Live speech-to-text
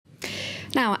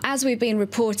Now, as we've been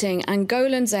reporting,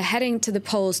 Angolans are heading to the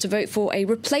polls to vote for a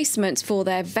replacement for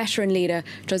their veteran leader,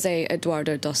 Jose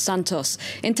Eduardo dos Santos.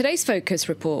 In today's Focus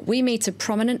report, we meet a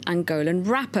prominent Angolan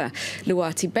rapper,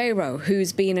 Luaty Beirao,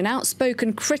 who's been an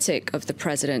outspoken critic of the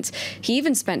president. He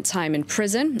even spent time in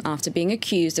prison after being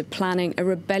accused of planning a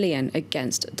rebellion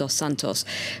against dos Santos.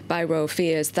 Beirao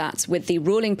fears that with the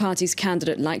ruling party's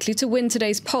candidate likely to win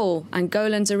today's poll,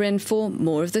 Angolans are in for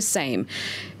more of the same.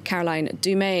 Caroline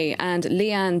Dumais and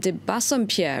Leanne de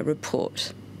Bassompierre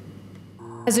report.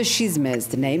 As a Schisma is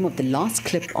the name of the last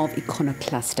clip of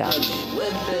Iconoclasta.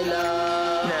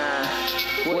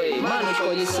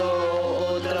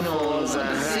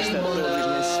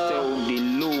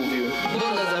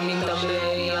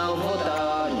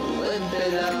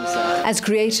 As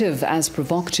creative as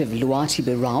provocative, Luaty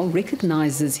Beirao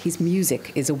recognizes his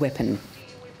music is a weapon.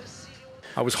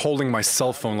 I was holding my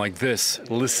cell phone like this,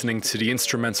 listening to the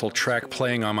instrumental track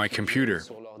playing on my computer.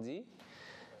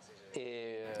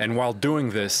 And while doing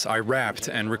this, I rapped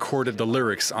and recorded the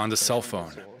lyrics on the cell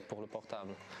phone.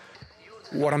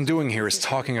 What I'm doing here is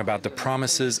talking about the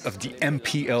promises of the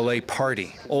MPLA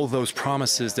party, all those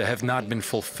promises that have not been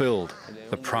fulfilled.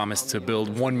 The promise to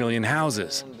build 1 million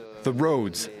houses, the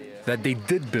roads that they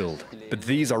did build, but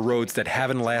these are roads that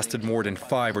haven't lasted more than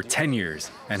 5 or 10 years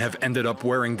and have ended up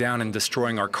wearing down and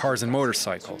destroying our cars and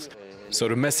motorcycles. So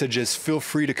the message is, feel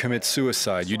free to commit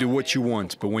suicide, you do what you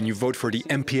want, but when you vote for the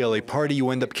MPLA party,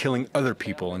 you end up killing other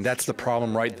people, and that's the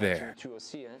problem right there.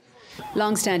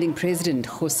 Long-standing President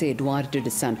Jose Eduardo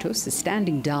dos Santos is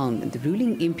standing down the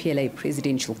ruling MPLA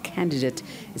presidential candidate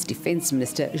as Defense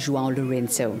Minister João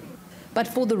Lourenço. But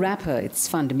for the rapper, it's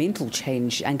fundamental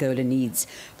change Angola needs.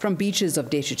 From beaches of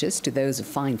detritus to those of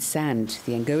fine sand,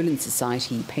 the Angolan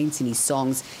society he paints in his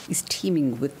songs is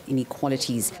teeming with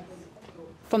inequalities.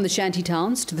 From the shanty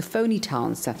towns to the phony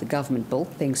towns that the government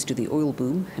built thanks to the oil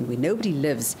boom, and where nobody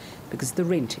lives because the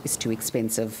rent is too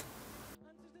expensive.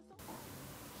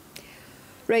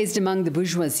 Raised among the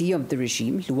bourgeoisie of the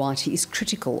regime, Luaty is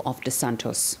critical of dos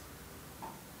Santos.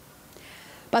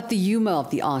 But the humour of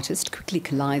the artist quickly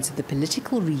collides with the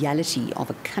political reality of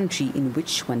a country in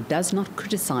which one does not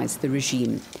criticise the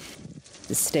regime.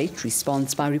 The state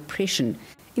responds by repression.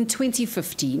 In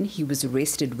 2015, he was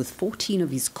arrested with 14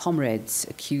 of his comrades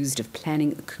accused of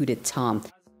planning a coup d'etat.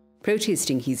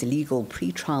 Protesting his illegal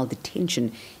pre-trial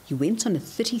detention, he went on a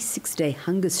 36-day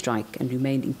hunger strike and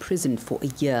remained imprisoned for a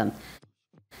year.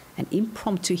 An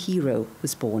impromptu hero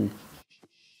was born.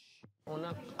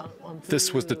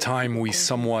 This was the time we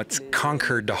somewhat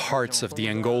conquered the hearts of the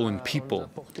Angolan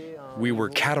people. We were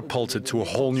catapulted to a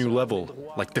whole new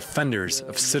level, like defenders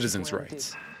of citizens'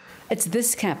 rights. It's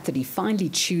this cap that he finally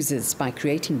chooses by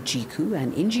creating GCU,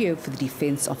 an NGO for the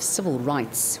defense of civil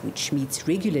rights, which meets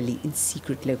regularly in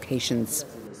secret locations.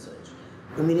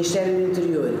 O Ministério do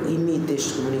Interior emite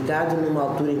este comunicado numa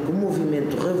altura em que o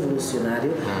movimento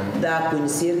revolucionário dá a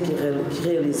conhecer que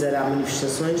realizará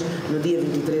manifestações no dia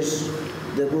 23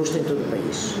 de agosto em todo o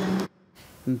país.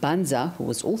 Mbanza, who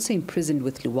was also imprisoned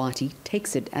with Luaty,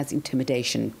 takes it as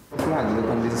intimidation.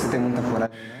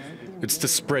 It's to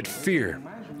spread fear,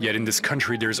 yet in this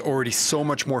country there's already so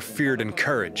much more fear than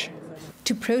courage.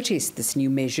 To protest this new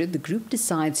measure, the group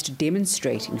decides to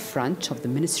demonstrate in front of the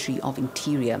Ministry of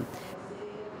Interior.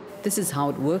 This is how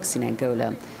it works in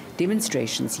Angola.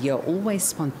 Demonstrations here are always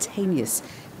spontaneous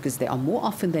because they are more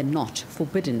often than not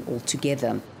forbidden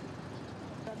altogether.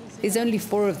 There's only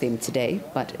 4 of them today,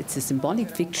 but it's a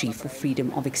symbolic victory for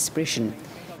freedom of expression.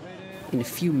 In a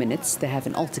few minutes, they have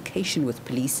an altercation with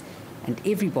police, and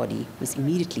everybody was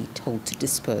immediately told to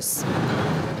disperse.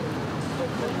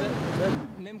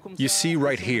 You see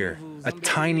right here, a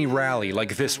tiny rally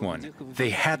like this one.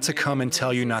 They had to come and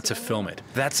tell you not to film it.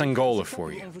 That's Angola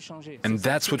for you. And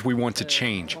that's what we want to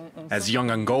change. As young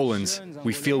Angolans,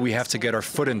 we feel we have to get our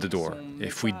foot in the door.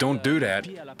 If we don't do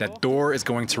that, that door is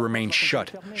going to remain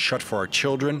shut. Shut for our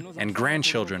children and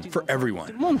grandchildren, for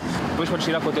everyone.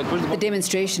 The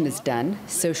demonstration is done,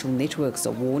 social networks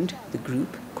are warned, the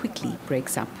group quickly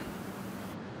breaks up.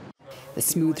 The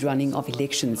smooth running of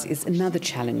elections is another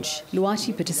challenge.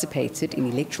 Luaty participated in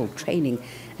electoral training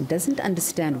and doesn't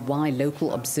understand why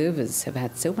local observers have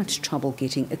had so much trouble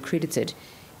getting accredited.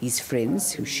 His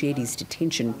friends, who shared his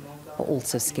detention, are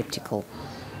also skeptical.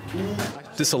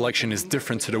 This election is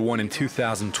different to the one in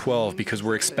 2012 because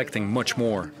we're expecting much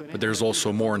more, but there's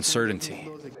also more uncertainty.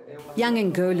 Young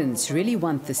Angolans really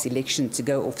want this election to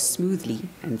go off smoothly,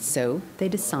 and so they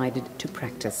decided to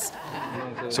practice.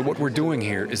 So what we're doing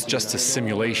here is just a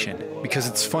simulation, because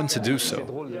it's fun to do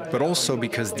so, but also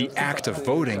because the act of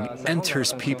voting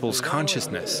enters people's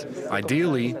consciousness.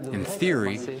 Ideally, in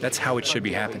theory, that's how it should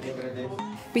be happening.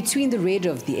 Between the red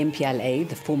of the MPLA,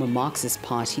 the former Marxist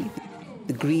party,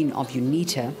 the green of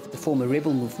UNITA, the former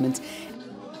rebel movement,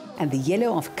 and the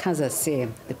yellow of Casace,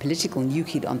 the political new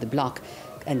kid on the block,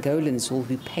 Angolans will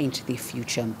repaint their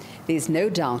future. There's no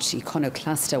doubt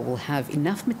Iconoclasta will have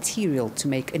enough material to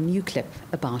make a new clip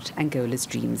about Angola's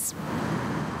dreams.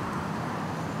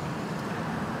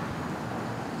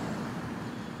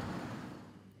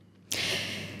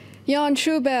 Jan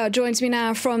Schubert joins me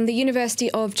now from the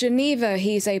University of Geneva.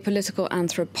 He's a political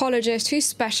anthropologist who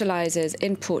specialises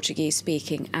in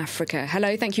Portuguese-speaking Africa.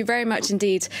 Hello, thank you very much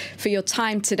indeed for your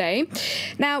time today.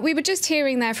 Now, we were just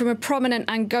hearing there from a prominent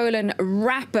Angolan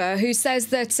rapper who says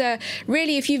that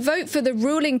really if you vote for the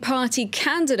ruling party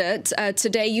candidate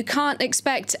today, you can't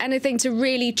expect anything to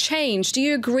really change. Do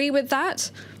you agree with that?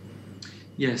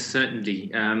 Yes,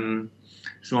 certainly.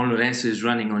 João Lourenço is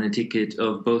running on a ticket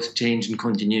of both change and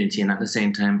continuity, and at the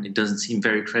same time, it doesn't seem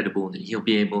very credible that he'll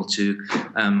be able to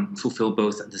fulfill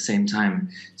both at the same time.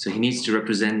 So he needs to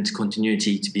represent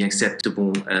continuity to be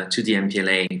acceptable to the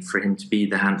MPLA for him to be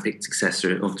the handpicked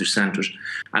successor of dos Santos.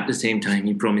 At the same time,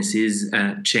 he promises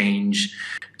change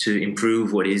to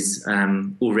improve what is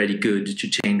already good, to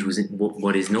change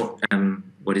what is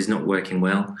not working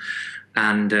well,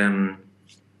 and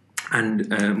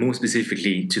more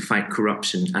specifically to fight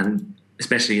corruption, and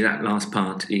especially that last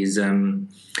part is not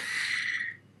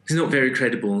very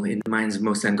credible in the minds of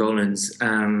most Angolans,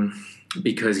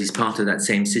 because he's part of that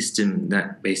same system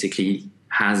that basically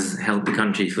has held the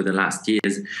country for the last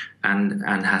years and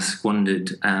has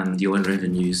squandered the oil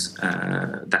revenues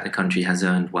that the country has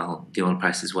earned while the oil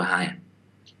prices were high.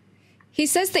 He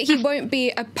says that he won't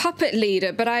be a puppet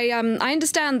leader, but I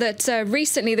understand that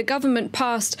recently the government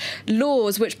passed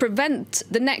laws which prevent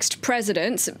the next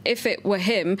president, if it were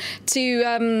him,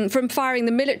 from firing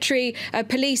the military,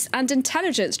 police and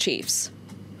intelligence chiefs.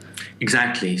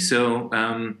 Exactly. So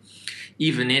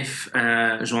even if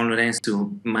João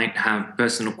Lourenço might have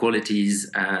personal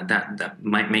qualities that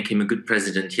might make him a good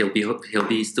president, he'll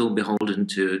be still beholden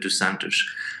to dos Santos.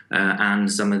 And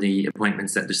some of the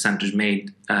appointments that dos Santos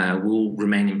made will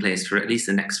remain in place for at least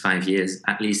the next 5 years,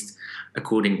 at least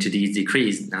according to these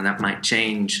decrees. Now, that might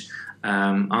change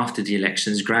after the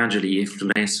elections gradually if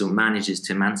Lourenço manages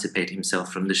to emancipate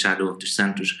himself from the shadow of dos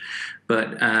Santos.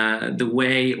 But the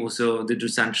way also the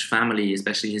dos Santos family,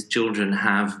 especially his children,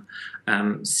 have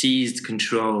seized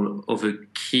control over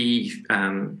key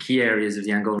areas of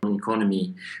the Angolan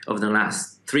economy over the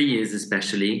last 3 years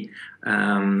especially,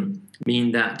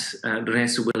 mean that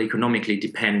Lourenço will economically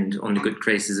depend on the good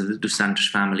graces of the dos Santos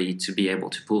family to be able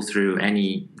to pull through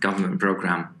any government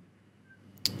program.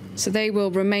 So they will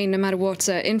remain, no matter what,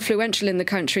 influential in the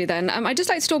country then. I'd just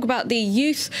like to talk about the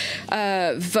youth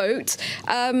vote.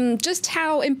 Just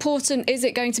how important is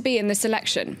it going to be in this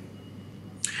election?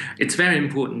 It's very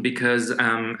important because,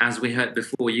 as we heard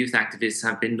before, youth activists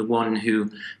have been the one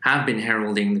who have been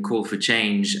heralding the call for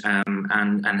change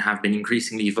and have been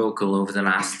increasingly vocal over the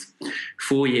last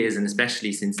 4 years, and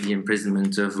especially since the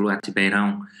imprisonment of Luaty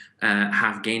Beirao,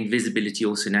 have gained visibility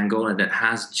also in Angola that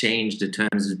has changed the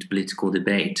terms of the political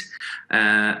debate.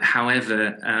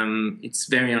 However, it's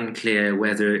very unclear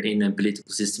whether in a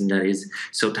political system that is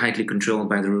so tightly controlled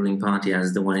by the ruling party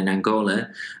as the one in Angola,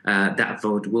 that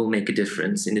vote will make a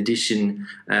difference. In addition,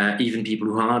 even people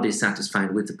who are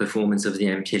dissatisfied with the performance of the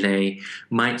MPLA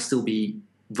might still be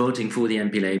voting for the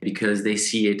MPLA because they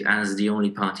see it as the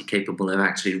only party capable of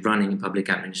actually running a public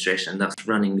administration, thus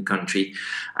running the country,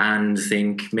 and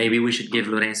think maybe we should give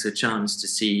Lourenço a chance to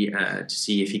see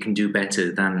if he can do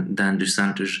better than dos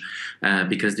Santos,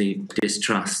 because they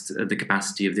distrust the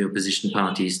capacity of the opposition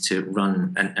parties to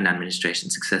run an administration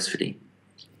successfully.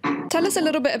 Tell us a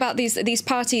little bit about these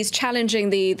parties challenging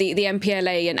the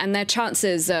MPLA and their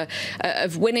chances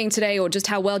of winning today, or just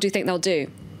how well do you think they'll do?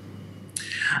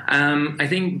 I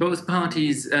think both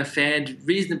parties fared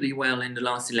reasonably well in the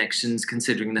last elections,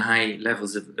 considering the high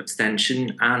levels of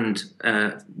abstention and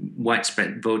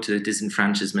widespread voter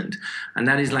disenfranchisement. And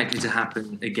that is likely to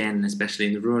happen again, especially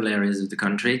in the rural areas of the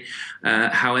country.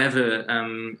 However,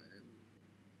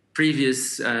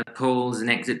 previous polls and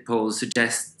exit polls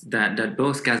suggest that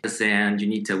both Casace and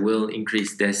UNITA will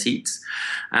increase their seats.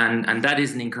 And that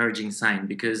is an encouraging sign,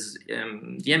 because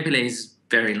the MPLA is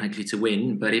very likely to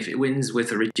win, but if it wins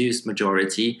with a reduced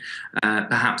majority,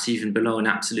 perhaps even below an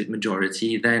absolute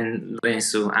majority, then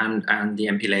Lourenço and the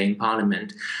MPLA in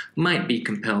Parliament might be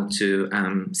compelled to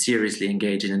seriously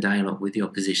engage in a dialogue with the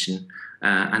opposition,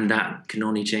 and that can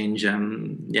only change the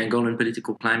Angolan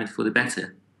political climate for the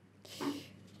better.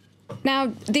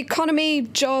 Now, the economy,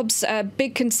 jobs,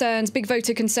 big concerns, big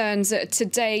voter concerns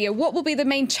today. What will be the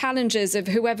main challenges of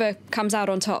whoever comes out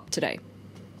on top today?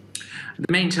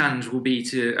 The main challenge will be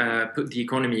to put the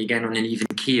economy again on an even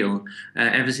keel.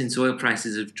 Ever since oil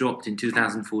prices have dropped in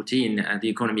 2014, the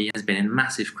economy has been in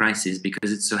massive crisis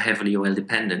because it's so heavily oil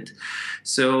dependent.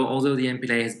 So although the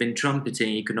MPLA has been trumpeting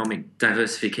economic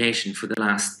diversification for the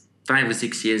last 5 or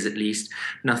 6 years at least,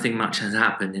 nothing much has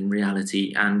happened in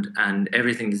reality, and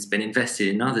everything that's been invested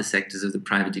in other sectors of the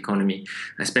private economy,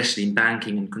 especially in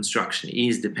banking and construction,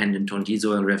 is dependent on these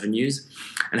oil revenues.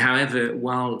 And however,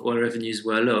 while oil revenues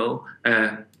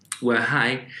were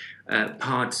high,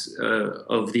 parts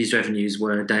of these revenues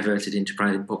were diverted into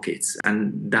private pockets,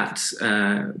 and that's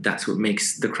what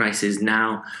makes the crisis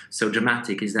now so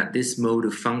dramatic, is that this mode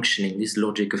of functioning, this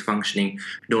logic of functioning,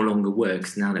 no longer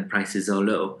works now that prices are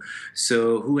low.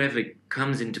 So whoever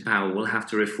comes into power will have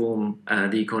to reform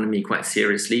the economy quite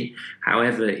seriously.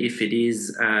 However, if it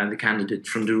is the candidate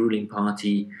from the ruling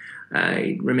party,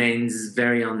 it remains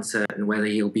very uncertain whether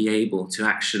he'll be able to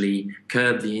actually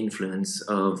curb the influence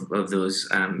of those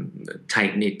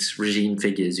tight-knit regime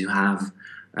figures who have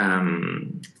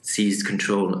seized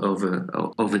control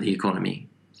over the economy.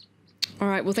 All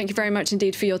right. Well, thank you very much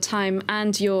indeed for your time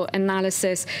and your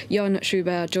analysis. Jon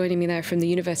Schubert joining me there from the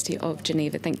University of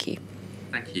Geneva. Thank you.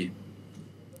 Thank you.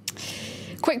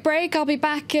 Quick break. I'll be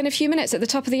back in a few minutes at the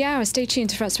top of the hour. Stay tuned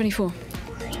to France 24.